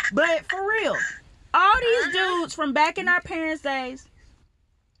saying? But for real, all these dudes from back in our parents' days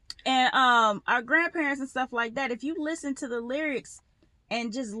and our grandparents and stuff like that, if you listen to the lyrics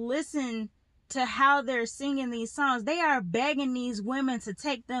and just listen to how they're singing these songs, they are begging these women to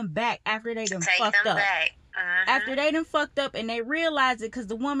take them back after they done fucked up. After they done fucked up and they realize it, because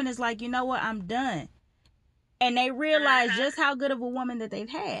the woman is like, you know what, I'm done. And they realize just how good of a woman that they've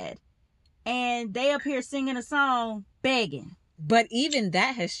had. And they up here singing a song begging. But even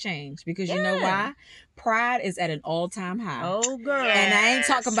that has changed, because you know why? Pride is at an all-time high. Oh, girl. Yes. And I ain't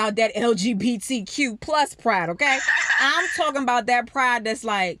talking about that LGBTQ plus pride, okay? I'm talking about that pride that's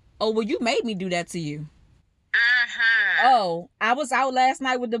like, oh, well, you made me do that to you. Oh, I was out last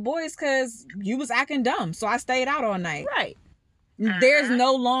night with the boys because you was acting dumb, so I stayed out all night. Right. There's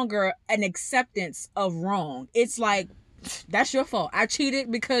no longer an acceptance of wrong. It's like, that's your fault. I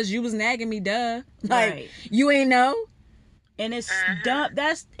cheated because you was nagging me, duh. Like, you ain't know? And it's dumb.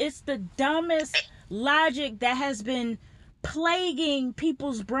 It's the dumbest logic that has been plaguing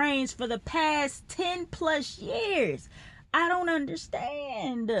people's brains for the past 10 plus years. I don't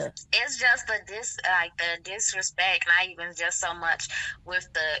understand. It's just the disrespect, not even just so much with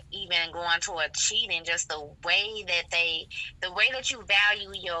the even going toward cheating, just the way that you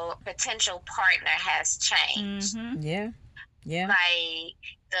value your potential partner has changed. Yeah. Like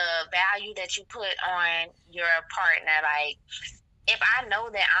the value that you put on your partner, like if I know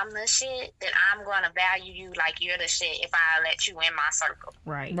that I'm the shit, then I'm gonna value you like you're the shit if I let you in my circle.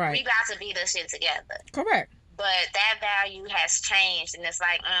 Right. We got to be the shit together. Correct. But that value has changed, and it's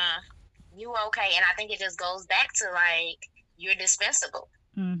like, you okay? And I think it just goes back to like you're dispensable.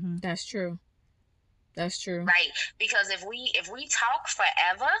 That's true. Right? Because if we talk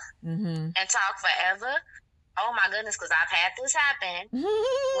forever and talk forever. Oh my goodness, because I've had this happen.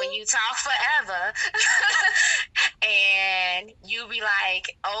 When you talk forever and you be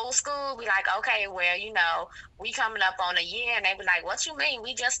like, old school, be like, okay, well, you know, we coming up on a year, and they be like, what you mean?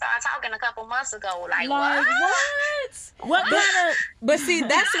 We just started talking a couple months ago. Like what? What kind of... But see,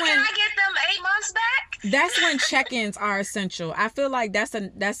 that's when... Can I get them 8 months back? That's when check-ins are essential. I feel like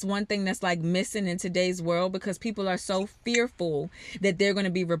that's one thing that's like missing in today's world, because people are so fearful that they're going to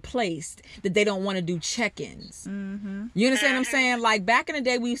be replaced that they don't want to do check-ins. You understand what I'm saying? Like back in the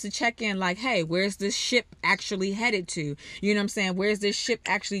day, we used to check in like, hey, where's this ship actually headed to? You know what I'm saying? Where's this ship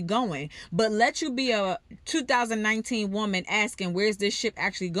actually going? But let you be a 2019 woman asking, where's this ship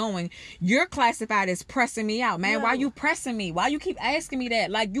actually going? You're classified as pressing me out, man. Why you pressing me? Why you keep asking me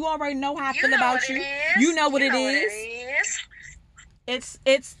that? Like, you already know how I feel about you. You know what it is.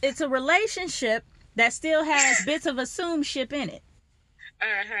 It's a relationship that still has bits of assumed ship in it.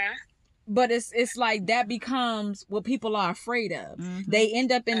 But it's like that becomes what people are afraid of. They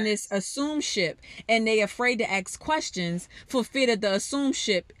end up in this assumed ship, and they afraid to ask questions for fear that the assumed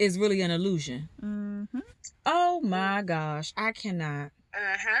ship is really an illusion. Oh my gosh, I cannot.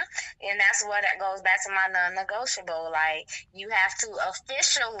 And that's what it goes back to my non-negotiable. Like, you have to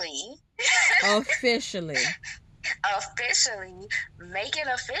officially make it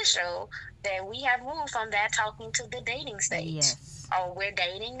official that we have moved from that talking to the dating stage. Yes. Oh, we're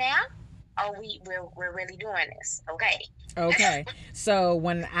dating now? Oh, we're really doing this. Okay. So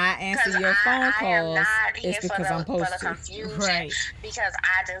when I answer your phone calls, it's because I'm supposed for the to. Confusion, right. Because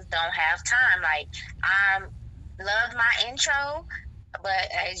I just don't have time. Like, I love my intro,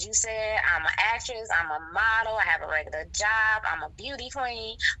 but as you said, I'm an actress, I'm a model, I have a regular job, I'm a beauty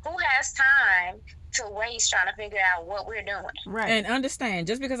queen. Who has time to waste trying to figure out what we're doing? Right. And understand,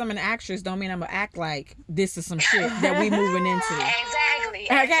 just because I'm an actress don't mean I'm gonna act like this is some shit that we moving into. Exactly.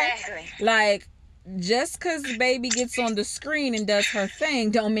 Like, just because baby gets on the screen and does her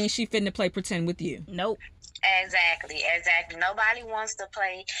thing don't mean she finna play pretend with you. Nope. Exactly. Nobody wants to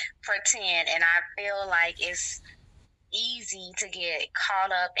play pretend, and I feel like it's easy to get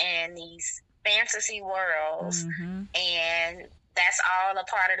caught up in these fantasy worlds, and that's all a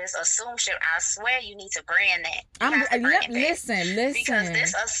part of this assumption. I swear you need to brand that. Listen. Because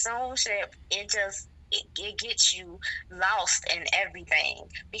this assumption, it gets you lost in everything.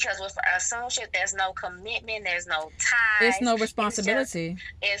 Because with assumption, there's no commitment, there's no ties. It's no responsibility.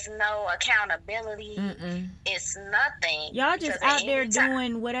 It's no accountability. It's nothing. Y'all just out there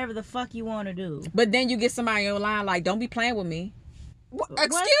doing whatever the fuck you want to do. But then you get somebody on the line like, don't be playing with me.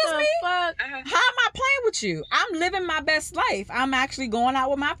 Excuse me? Fuck? How am I playing with you? I'm living my best life. I'm actually going out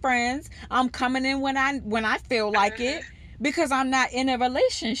with my friends. I'm coming in when I feel like it, because I'm not in a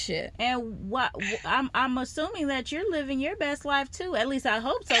relationship. And what I'm assuming that you're living your best life too. At least I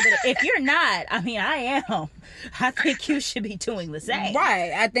hope so. But if you're not, I mean, I am. I think you should be doing the same.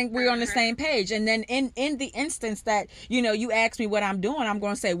 Right. I think we're on the same page. And then in the instance that, you know, you ask me what I'm doing, I'm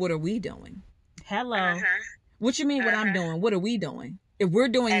going to say, what are we doing? Hello. What you mean what I'm doing? What are we doing? If we're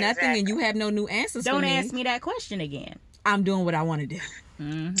doing nothing and you have no new answers don't for me, ask me that question again. I'm doing what I want to do.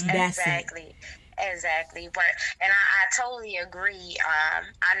 That's it. Exactly. But, and I totally agree.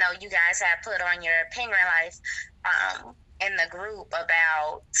 I know you guys have put on your Penguin Life in the group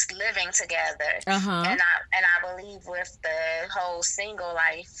about living together. And I believe with the whole single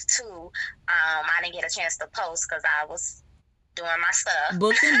life too, I didn't get a chance to post because I was doing my stuff.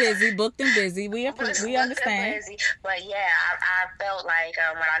 Booked and busy. We understand. Busy. But yeah, I felt like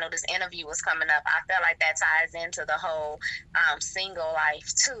when I know this interview was coming up, I felt like that ties into the whole single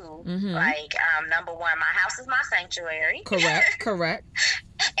life too. Like, number one, my house is my sanctuary. Correct.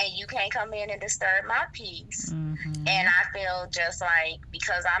 And you can't come in and disturb my peace. And I feel just like,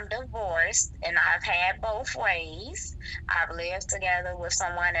 because I'm divorced and I've had both ways, I've lived together with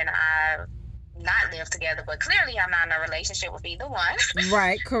someone and I've not live together, but clearly I'm not in a relationship with either one.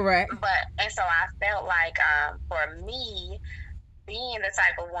 Right, correct. And so I felt like for me, being the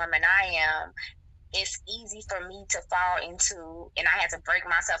type of woman I am, it's easy for me to fall into, and I had to break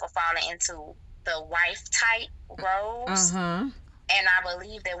myself of falling into the wife type roles. And I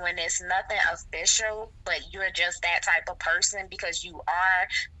believe that when it's nothing official, but you're just that type of person because you are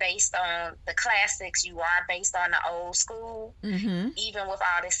based on the classics, you are based on the old school, even with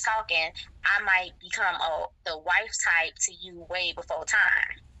all this talking, I might become the wife type to you way before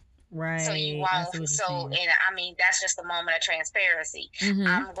time. Right. So you won't. And I mean, that's just a moment of transparency.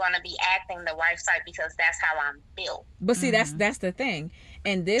 I'm going to be acting the wife type because that's how I'm built. But see, that's the thing.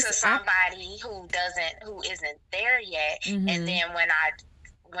 And this to somebody who isn't there yet. And then when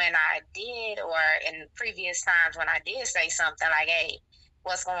I did, or in previous times when I did say something like, "Hey,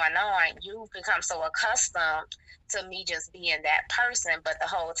 what's going on?" You become so accustomed to me just being that person, but the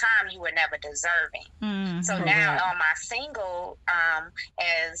whole time you were never deserving. So now on my single,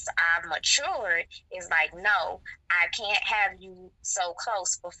 as I've matured, is like, no, I can't have you so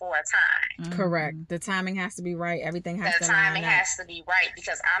close before time. Correct. The timing has to be right. Everything has to line up. The timing has to be right,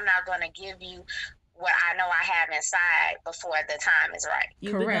 because I'm not going to give you what I know I have inside before the time is right.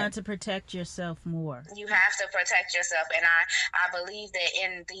 You've begun to protect yourself more. You have to protect yourself. And I believe that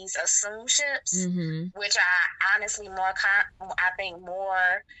in these assumeships, which are honestly I think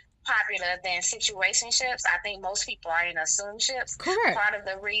more popular than situationships. I think most people are in assumeships. Correct. Part of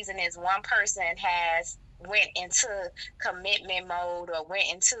the reason is one person went into commitment mode or went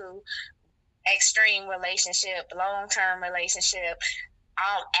into extreme relationship, long-term relationship,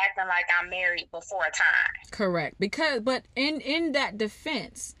 all acting like I'm married before time. Correct. But in that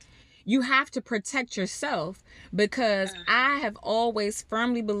defense, you have to protect yourself, because I have always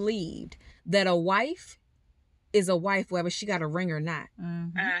firmly believed that a wife is a wife whether she got a ring or not.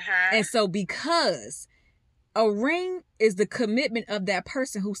 And so because a ring is the commitment of that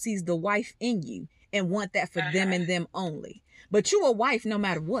person who sees the wife in you and want that for them and them only. But you a wife no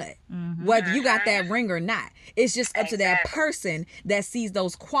matter what, whether you got that ring or not. It's just up to that person that sees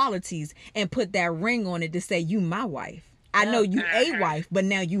those qualities and put that ring on it to say, you my wife. I know you a wife, but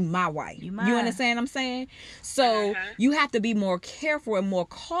now you my wife. You understand what I'm saying? So you have to be more careful and more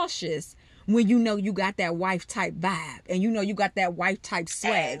cautious when you know you got that wife type vibe and you know you got that wife type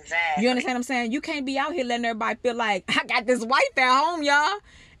swag. You understand what I'm saying? You can't be out here letting everybody feel like, I got this wife at home, y'all,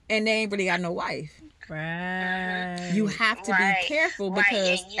 and they ain't really got no wife. Right. You have to be careful,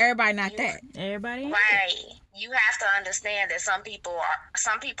 because everybody not that. Everybody ain't. Right. You have to understand that some people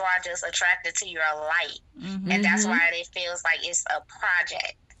are just attracted to your light, and that's why it feels like it's a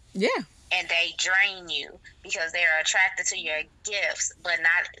project. Yeah. And they drain you because they're attracted to your gifts, but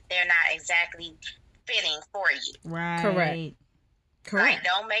they're not exactly fitting for you. Right. Correct. Like,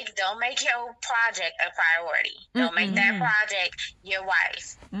 don't make your project a priority. Don't make that project your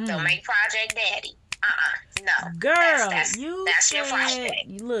wife. Don't make project daddy. No. Girl, that's your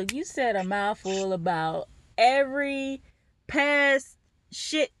project. Look, you said a mouthful about every past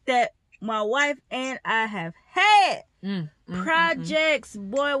shit that my wife and I have had. Projects,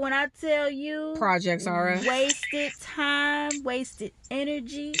 boy, when I tell you, projects are wasted time, wasted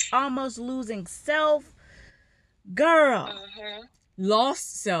energy, almost losing self. Girl.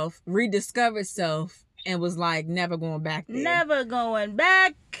 Lost self, rediscovered self, and was like never going back there. Never going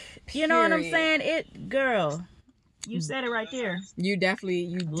back. You know what I'm saying? Girl, you said it right there.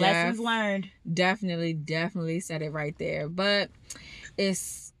 Lessons learned. Definitely said it right there. But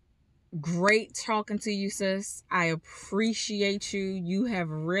it's great talking to you, sis. I appreciate you. You have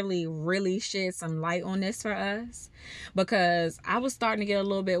really, really shed some light on this for us, because I was starting to get a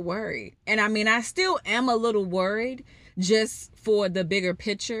little bit worried. And I mean, I still am a little worried, just for the bigger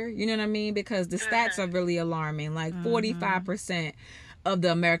picture, you know what I mean? Because the stats are really alarming. Like 45% of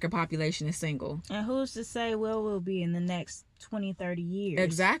the American population is single. And who's to say where we'll be in the next 20, 30 years?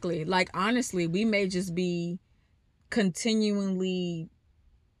 Exactly. Like, honestly, we may just be continually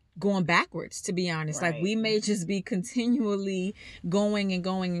going backwards, to be honest. Right. Like, we may just be continually going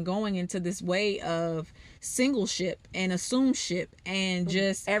into this way of singleship and assumeship, and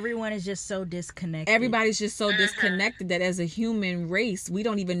just everyone is just so disconnected. Everybody's just so disconnected that as a human race, we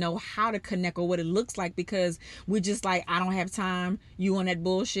don't even know how to connect or what it looks like, because we're just like, I don't have time, you on that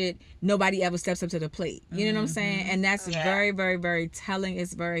bullshit, nobody ever steps up to the plate. You know what I'm saying? And that's very, very, very telling.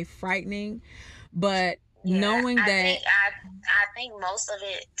 It's very frightening. But knowing that I think most of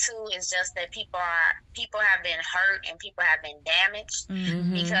it too is just that people have been hurt and people have been damaged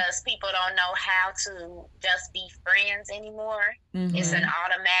because people don't know how to just be friends anymore. It's an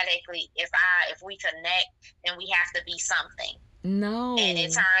automatically, if we connect, then we have to be something. No. And it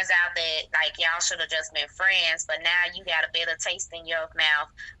turns out that like y'all should have just been friends, but now you got a bitter taste in your mouth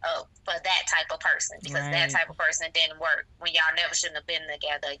for that type of person, because that type of person didn't work when y'all never shouldn't have been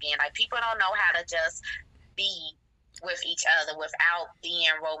together again. Like, people don't know how to just be with each other without being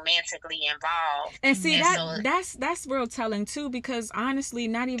romantically involved. And see, that's real telling too, because honestly,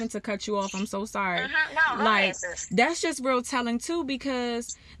 not even to cut you off, I'm so sorry. No, like, that's just real telling too,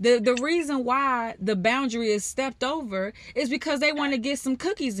 because the reason why the boundary is stepped over is because they want to get some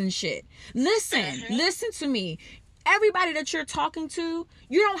cookies and shit. Listen to me. Everybody that you're talking to,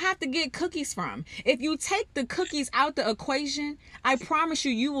 you don't have to get cookies from. If you take the cookies out the equation, I promise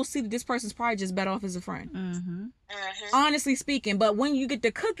you will see that this person's probably just better off as a friend. Honestly speaking. But when you get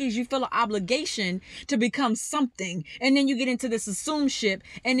the cookies, you feel an obligation to become something, and then you get into this assume-ship,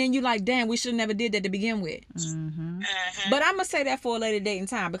 and then you like, damn, we should have never did that to begin with. But I'm gonna say that for a later date and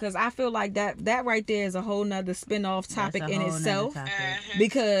time, because I feel like that right there is a whole nother spin-off topic in itself.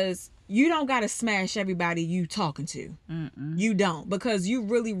 Because you don't gotta smash everybody you talking to. You don't, because you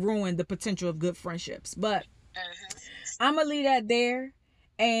really ruin the potential of good friendships. But I'm gonna leave that there.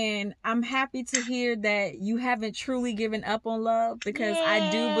 And I'm happy to hear that you haven't truly given up on love, because I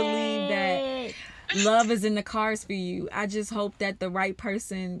do believe that love is in the cards for you. I just hope that the right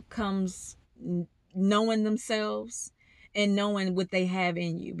person comes knowing themselves and knowing what they have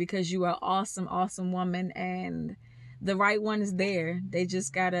in you, because you are an awesome, awesome woman, and the right one is there. They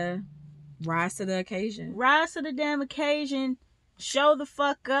just gotta rise to the occasion. Rise to the damn occasion. Show the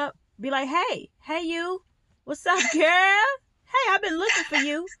fuck up. Be like, hey you, what's up, girl? Hey, I've been looking for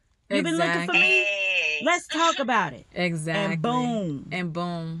you. You've been looking for me. Let's talk about it. Exactly. And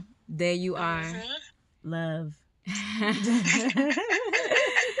boom. There you are. Love.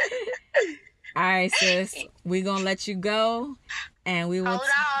 All right, sis. We're going to let you go. And we will... Hold on.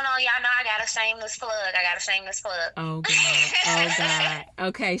 Y'all know I got a shameless plug. Oh, God.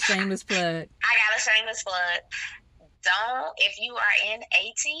 Okay, shameless plug. I got a shameless plug. If you are in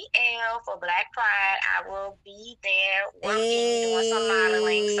ATL for Black Pride, I will be there working, doing some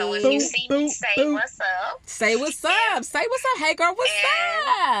modeling. So if you see me, say what's up. Say what's up. Hey, girl, what's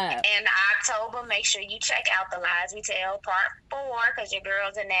up? In October, make sure you check out The Lies We Tell Part 4, because your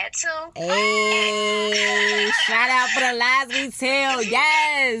girl's in that too. Hey, shout out for The Lies We Tell.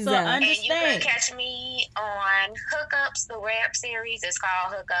 Yes. So and you can catch me on Hookups, the web series. It's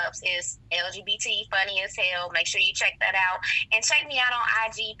called Hookups. It's LGBT, funny as hell. Make sure you check that out, and check me out on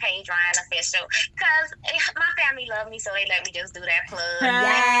IG, Paige Ryan Official, because my family love me, so they let me just do that plug.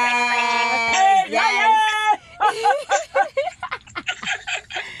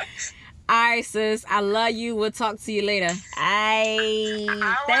 All right, sis, I love you. We'll talk to you later. Thank you.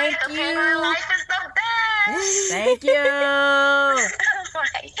 Life is the best. Thank you.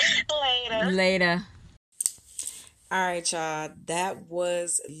 Later. All right, y'all. That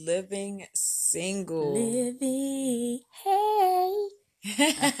was Living Single. Hey.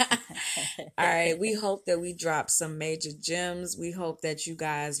 All right. We hope that we dropped some major gems. We hope that you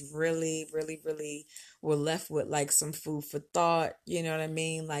guys really, really, really were left with like some food for thought. You know what I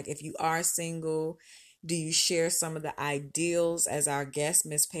mean? Like, if you are single, do you share some of the ideals as our guest,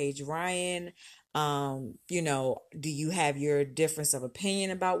 Miss Paige Ryan? Do you have your difference of opinion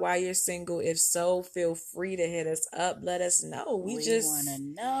about why you're single? If so, feel free to hit us up. Let us know. We just want to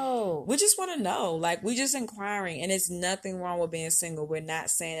know. We just want to know. Like, we just inquiring, and it's nothing wrong with being single. We're not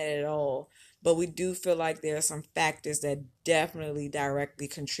saying that at all, but we do feel like there are some factors that definitely directly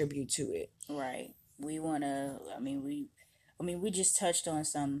contribute to it. Right. We want to, we just touched on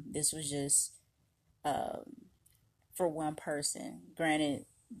some. This was just, for one person. Granted,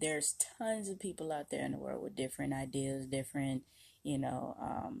 there's tons of people out there in the world with different ideas, different,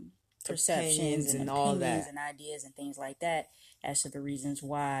 perceptions and all that, and ideas and things like that as to the reasons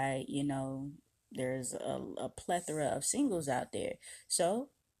why, there's a plethora of singles out there. So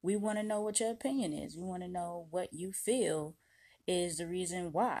we want to know what your opinion is. We want to know what you feel is the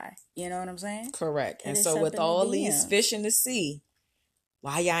reason why. You know what I'm saying? Correct. And so with all these fish in the sea,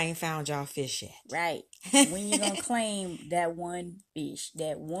 why y'all ain't found y'all fish yet? Right. When you gonna claim that one fish?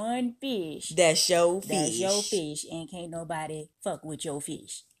 That's your fish. And can't nobody fuck with your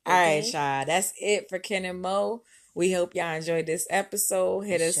fish. Okay? All right, y'all. That's it for Ken and Mo. We hope y'all enjoyed this episode.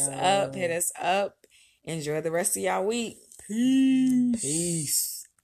 Hit us up. Enjoy the rest of y'all week. Peace. Peace.